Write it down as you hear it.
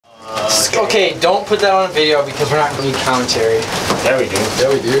Okay, don't put that on a video because we're not going to do commentary. Yeah, we do. Yeah,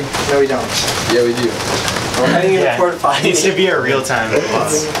 we do. No, we don't. Yeah, we do. We're heading in the porta potty. It needs to be a real time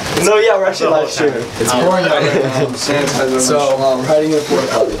vlog. No, yeah, we're actually live streaming. It's boring right now. So, we're hiding in the porta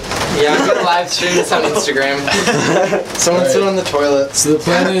potty. Yeah, I'm gonna live stream this on Instagram. Someone sit on the toilet. So the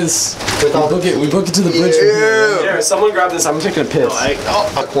plan is, we book it to the bridge from here. Here, someone grab this. I'm taking a piss.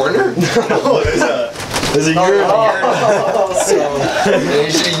 A corner? No, there's a urinal. So, you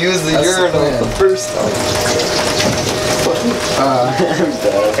should use the urinal the first time.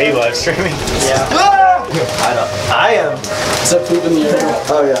 Are you live streaming? Yeah. I am. Is that poop in the urinal?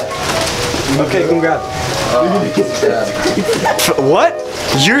 Oh yeah. Okay, come grab it. What?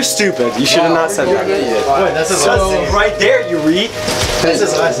 You're stupid. You should have not said that. Wait, that's his last name. Right there, you read. That's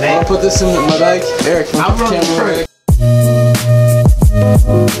his last name. I'll put this in my bag. Eric, can you put the camera away?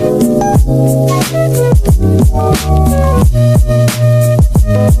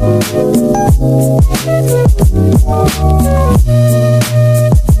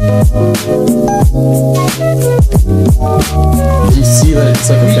 Do you see that it's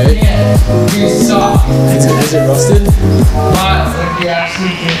like a fake? You suck. Is it rusted? But if you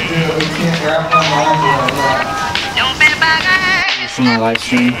actually can't do it, we can't grab my mind. For my live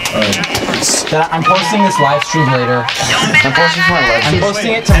stream. I'm posting this live stream later. I'm posting for my live stream. I'm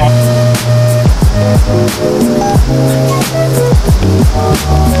posting it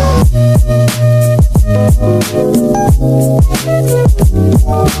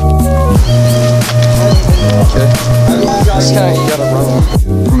Just kinda, you gotta run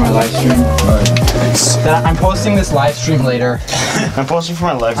for my live stream. I'm posting this live stream later. I'm posting for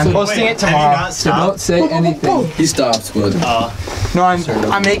my live stream. I'm posting it tomorrow. So don't say anything. He stops, but. No,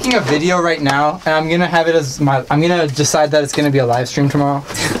 I'm making a video right now, and I'm gonna have it as my. I'm gonna decide that it's gonna be a live stream tomorrow,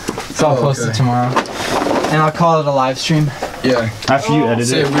 so I'll post it tomorrow, and I'll call it a live stream. Yeah. After you edit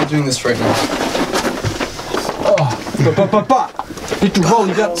Say, it. we're doing this right now. Hit the roll,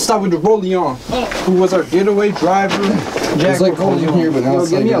 you got to start with the rollie on. Who was our getaway driver? It's like cold in here, but now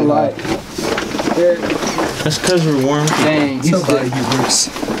it's give like me a light. That's because we're warm. Dang, he's Somebody he works.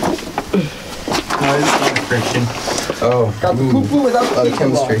 Friction. Oh, Got the poo-poo without the poo-poo.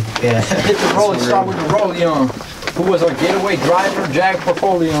 chemistry. Yeah. Hit the roll and start with the rollie on. Who was our getaway driver? Jag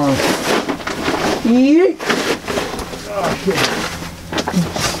portfolio on. Yeet.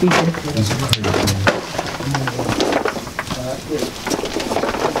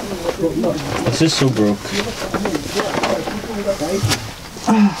 This is so broke.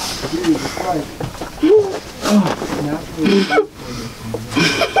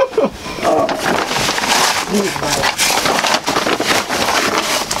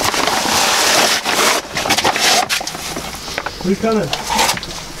 Who's coming?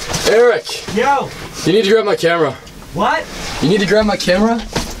 Eric, Yo, you need to grab my camera. what? You need to grab my camera?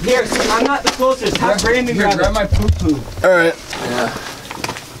 Here, I'm not the closest. Have Brandon grab my poo-poo. Alright.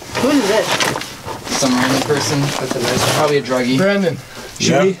 Who is this? some random person with a nice, probably a druggie. Brandon,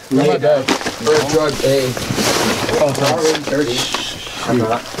 should we? Grab my bag. Or a drug A. Oh, thanks. I'm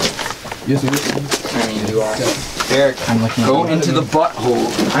not. Yes, I mean, you are. Eric, I'm looking. go into the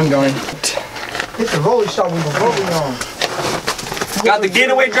butthole. I'm going. Hit the rollie shot with the rollie on. Got the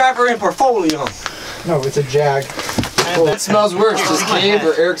getaway driver in portfolio. No, it's a Jag. What smells worse, his cave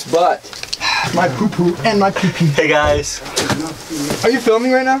or Eric's butt? My poo-poo and my pee-pee. Hey guys. Are you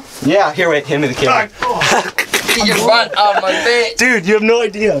filming right now? Yeah, here, wait, hand me the camera. Get your butt out of my face. Dude, you have no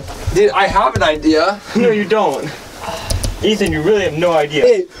idea. Dude, I have an idea. No, you don't. Ethan, you really have no idea.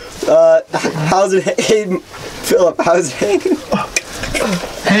 Hey, how's it hanging? Philip, how's it hanging?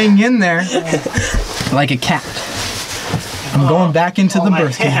 Hang in there. Like a cat. I'm going back into the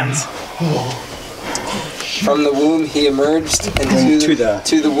birth canals. From the womb he emerged, and to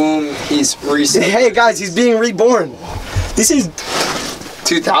the womb he's reset. Hey guys, he's being reborn. This is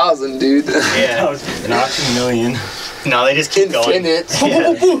 2000, dude. Yeah, an auction million. No, they just keep going. Infinite.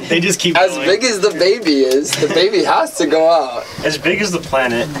 Yeah, they just keep As going. big as the baby is, the baby has to go out. As big as the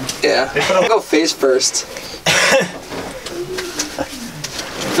planet. Yeah. I'll go face first.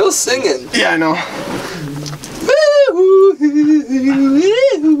 Phil's singing. Yeah, I know.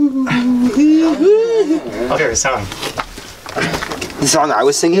 I'll hear a song. the song I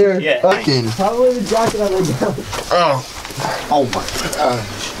was singing. Yeah. Fucking. Probably the jacket I laid down. Oh my god.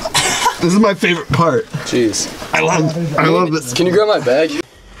 This is my favorite part. Jeez. I love this. Can you grab my bag?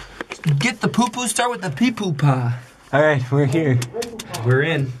 Get the poo-poo, start with the pee-poo pie. All right, we're here. We're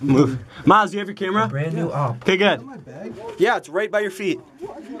in. Move. Miles, do you have your camera? Brand new op. Okay, good. Yeah, it's right by your feet.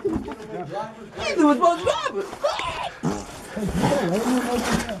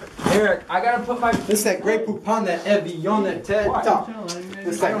 Eric, I gotta put my. This that great poop on that Evie on that TED Talk.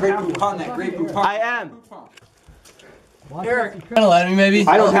 This that great poupon, that great poupon. I am. Eric, you trying to lie to me, maybe?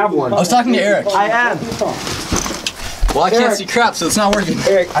 I don't have one. I was talking to Eric. I am. Well, I can't see crap, so it's not working.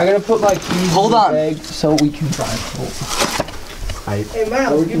 Eric, I gotta put my keys Hold on. in the bag so we can drive. Hey,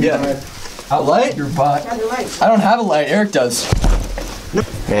 Miles, give me A light? Your butt. I don't have a light. Eric does.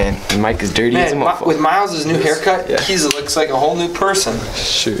 Man, the mic is dirty as a motherfucker. With Miles' new haircut, he looks like a whole new person.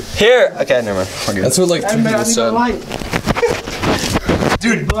 Shoot. Here! Okay, never mind. We're good. That's what like 2 people said.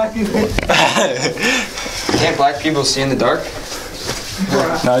 Dude, can't black people see in the dark?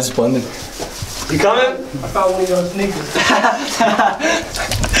 No, it's blended. You coming? I found one of those sneakers. That's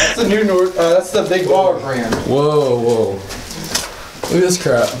the new that's the big baller brand. Whoa. Look at this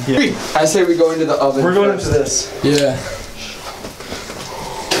crap. Yeah. I say we go into the oven. We're going into this. Yeah.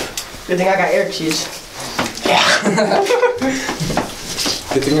 Good thing I got air cheese.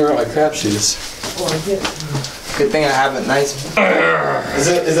 Good thing I brought my crap shoes. Good thing I have a nice.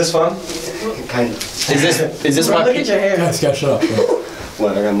 Is this fun? Kind of. Is this my Look at your hair. Guys, shut up.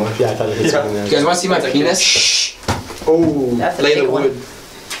 What, I got more? Yeah, I thought it hit something there. You guys want to see my penis? Shh. Oh, That's a lay big the one. wood.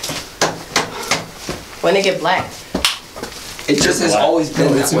 When they get black. It just has always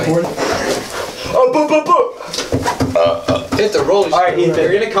been that way. Oh, Hit the roller. Alright, Ethan.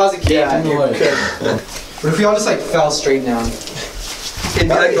 You're gonna cause a cave. Yeah, here. What What if we all just like fell straight down? It'd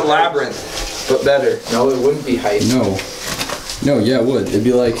be like the labyrinth, but better. No, it wouldn't be height. No. No, yeah, it would. It'd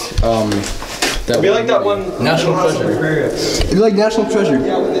be like, that It'd be like that one. National Treasure. It'd be like National Treasure.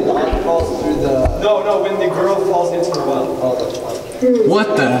 Yeah, when the dog falls through the. No, when the girl falls into the well.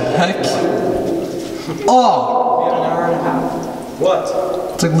 What the heck? Oh! What?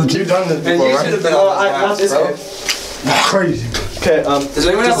 It's like legit. You've done this And before, you right? should have been No, on not this this lap, bro. Crazy. Okay, Does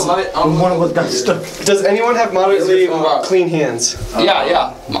anyone have a light? One of us got stuck. does anyone have moderately Wow. clean hands?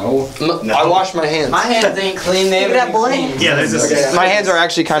 Yeah. No. I wash my hands. My hands ain't clean. They Look at that boy. Yeah, there's this. My hands are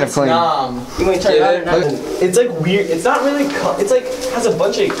actually kind of clean. You want to turn it on or not? It's like weird. It's not really. It's like has a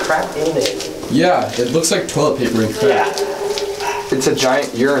bunch of crap in it. Yeah, it looks like toilet paper and crap. It's a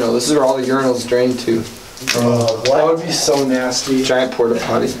giant urinal. This is where all the urinals drain to. That would be so nasty. Giant porta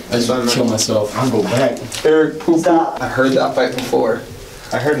potty. I just kill myself. I'll go back. Eric, poop. Stop. I heard that fight before.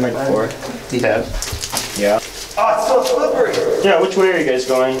 I heard Mike before. You have? Yeah. Oh, it's so slippery. Yeah, which way are you guys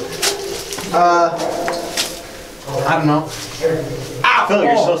going? I don't know. Phil,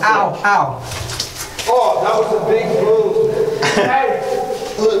 you're supposed to. Ow. Oh, that was a big move.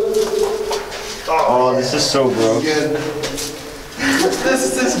 Oh, this is so gross.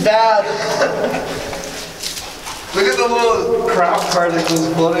 This is bad. Look at the little crap particles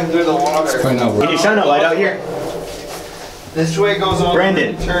floating through the water. Probably not Can working. you shine a light out here? This way goes on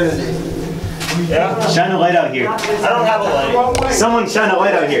Brandon. for eternity. Yeah. Shine a light out here. I don't have a light. Someone shine a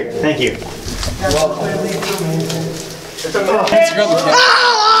light out here. Thank you.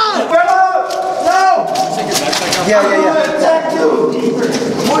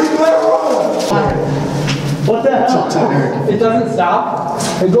 What the hell? It doesn't stop.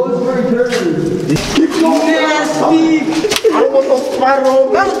 It goes for eternity. Nasty. I don't want no spider on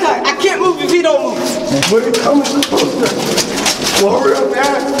me. Malachi, I can't move if he don't move. But it comes closer. Well, hurry up,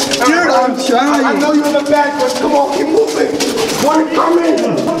 man. Dude, I'm trying. I know you're in the back, but come on, keep moving. What are you coming?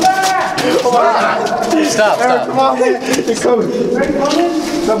 Come back. Stop. Come on, man. It's coming.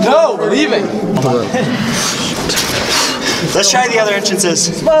 No, we're leaving. Let's try the other entrances.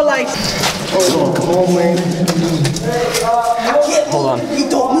 Smell like. Hold on.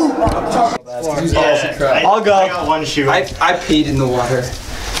 I'll go. I got one shoe. I peed in the water.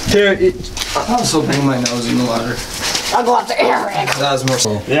 Here, I also bang my nose in the water. I'll go out to Eric. That was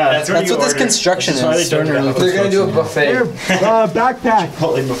more. Yeah, that's what this construction is. That's why they took it out. They're gonna do a buffet. Backpack.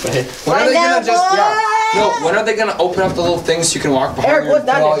 Chipotle buffet. When are they Right gonna now, just? boy! Yeah. No. When are they gonna open up the little things so you can walk behind Eric, there what's and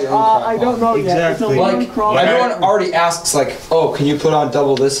that put all next? your own crap I don't on? know yet. Exactly. Like everyone already asks, like, oh, can you put on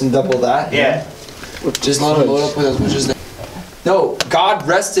double this and double that? Yeah. Just let them load up with as much as they. No, God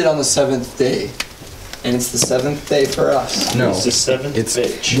rested on the 7th day, and it's the 7th day for us. No, It's the seventh it's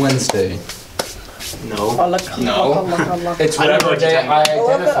bitch. Wednesday. No. Oh, look. No. It's I don't know whatever what day you're I Oh,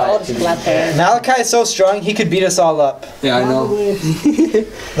 look at all identify it this to be. black hair. Malachi is so strong, he could beat us all up. Yeah, I know.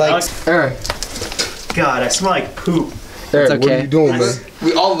 Like, Eric. God, I smell like poop. Eric, okay. what are you doing, man?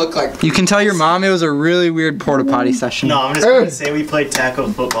 we all look like. You can tell your mom it was a really weird porta potty session. No, I'm just gonna say we played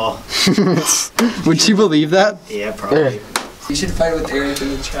tackle football. Would she believe that? Yeah, probably. You should fight with Eric in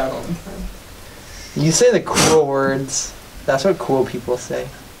the channel. You say the cool words. That's what cool people say.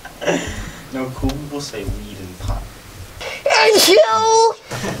 No, cool people say weed and pot.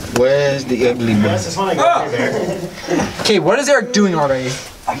 Where's the ugly man? That's just want to go through there. Okay, what is Eric doing already?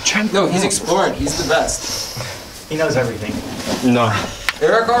 No, he's exploring. He's the best. He knows everything. No.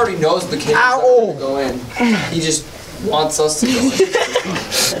 Eric already knows the caves that we're gonna go in. He just wants us to go in.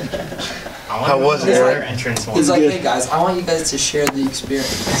 How was it, Eric? He's like, hey guys, I want you guys to share the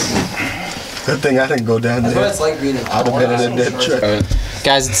experience. Good thing I didn't go down That's there. what it's like being an I'd have been in a dead truck.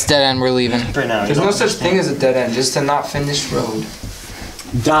 Guys, it's dead end. We're leaving. For now. There's no such thing as a dead end, just a not finished road.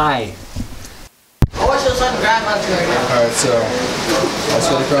 Die. Alright, so let's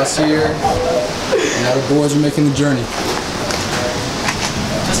get across here. And now the boys are making the journey.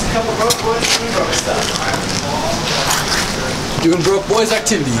 Just a couple broke boys doing broke stuff. Doing broke boys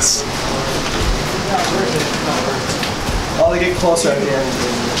activities. While they get closer at the end.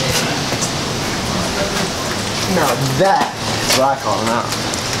 Now that is what I call them out.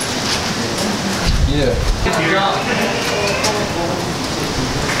 Yeah.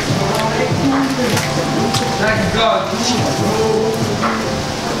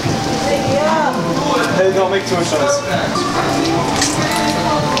 Hey, don't make too much noise.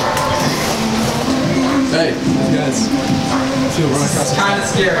 Hey, guys. Feel run across the Kind of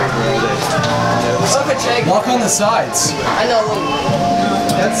scary. Look at Jake. Walk on the sides. I know. Look.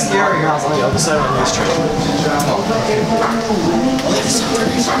 That's scary. I was on the other side of the racetrack.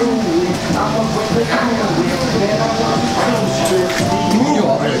 You can go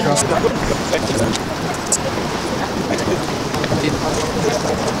all the way across the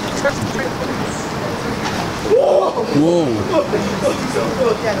Whoa.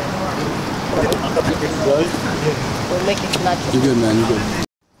 We'll make it not. You're good, man. You're good.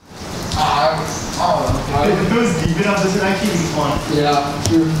 If it goes deep enough, this would actually be fun. Yeah,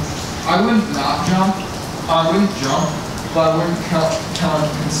 true. I wouldn't not jump. I wouldn't jump, but I wouldn't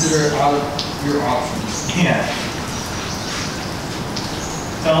consider it out of your options. Yeah.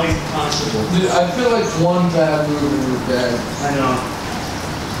 It's always possible. Dude, I feel like one bad move and you're dead. I know.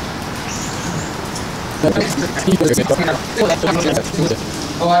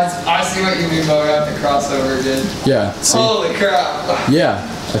 Oh, I see what you mean by we have to cross over again. Yeah, see? Holy crap. Yeah,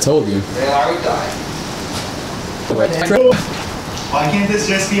 I told you. Yeah, I would die. Why can't this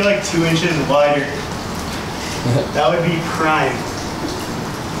just be like 2 inches wider? That would be prime.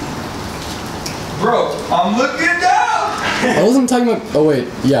 Bro, I'm looking down! I wasn't talking about. Oh, wait.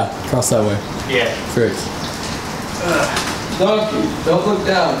 Yeah, cross that way. Yeah. Frick. Donkey, don't look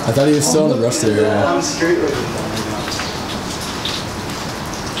down. I thought he was still in the rusted area. I'm straight with it.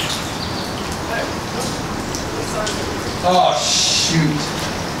 Oh, shoot.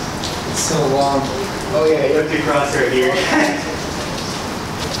 It's so long. Oh yeah, you have to cross right here.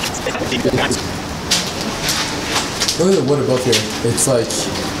 Look at the wood above here. It's like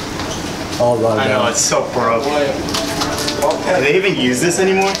all rotted I know, out. it's so broke. Do they even use this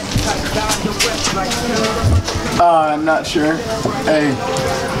anymore? I'm not sure. Hey.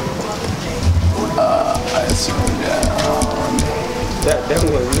 I assume down. That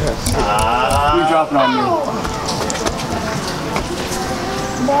one, yeah. You're dropping on me.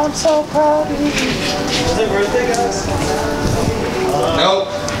 I'm so proud of you. Is it birthday, guys? Nope.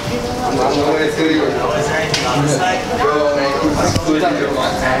 I'm on my way to you.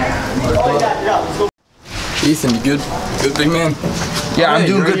 Ethan, you good? Good, big man? Yeah, I'm Hey,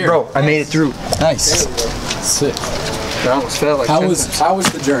 doing you're good, here. bro. I made it through. Nice. Sick. I almost felt like How was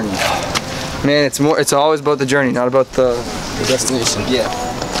the journey? Man, it's always about the journey, not about the destination? Yeah.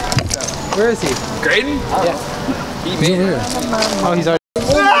 Where is he? Graydon? Yeah. He made it. Oh, he's already.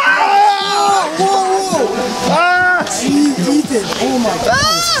 Ethan! Oh my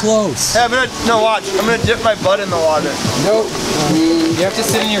god, it's close. Hey, watch. I'm gonna dip my butt in the water. Nope. You have to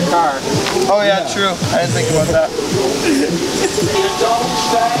sit in your car. Oh yeah, true. I didn't think about that.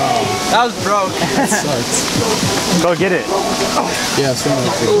 That was broke. That sucks. Go get it. Yeah, it's going to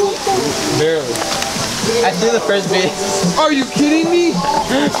Barely. I threw the first base. Are you kidding me?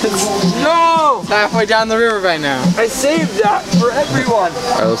 No! It's halfway down the river right now. I saved that for everyone.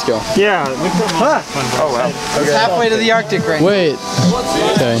 Alright, let's go. Yeah. Oh well. It's halfway to the Arctic right now. Wait.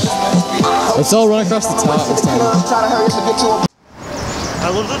 Okay. Let's all run across the top this time. I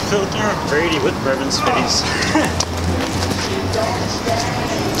love the filter of Brady with Brevin face.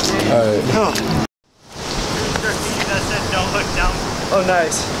 Alright. That said don't look down. Oh,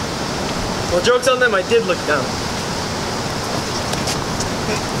 nice. Well, joke's on them, I did look down.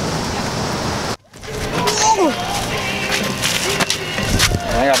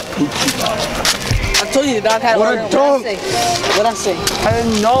 I got a poop. I told you the dog had What a dog. What'd I say? I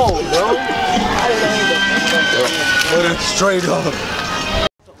didn't know, bro. I didn't know either. What a stray dog.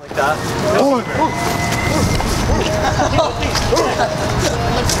 Like that.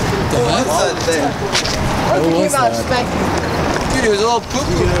 What's that thing? What What did you was about that? expecting? Dude, it was a little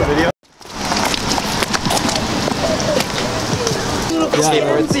poo-poo.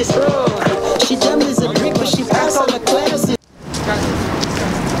 Skateboards. She dumb as a brick, but she passed all the classes.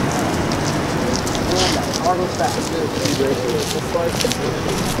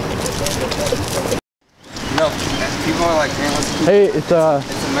 No, people are like, Hey, it's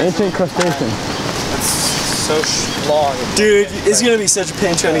ancient crustacean. so long. Dude, it's gonna be such a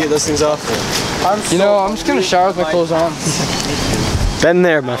pain trying to get those things off. You know, I'm just gonna shower with my clothes on. Been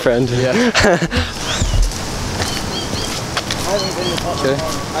there, my friend. Yeah. Okay.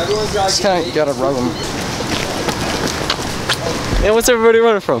 Just kind of gotta rub them. And what's everybody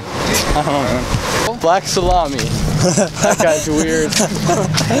running from? I don't know. Black salami. That guy's weird.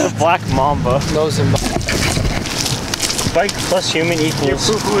 Black mamba. Nose and Bike plus human equals. Your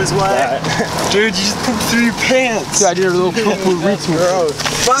poo-poo is wet. Dude, you just pooped through your pants. Dude, I did a little poo-poo reach.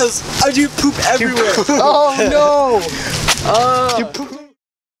 Buzz, how'd you poop everywhere? Oh no! You poop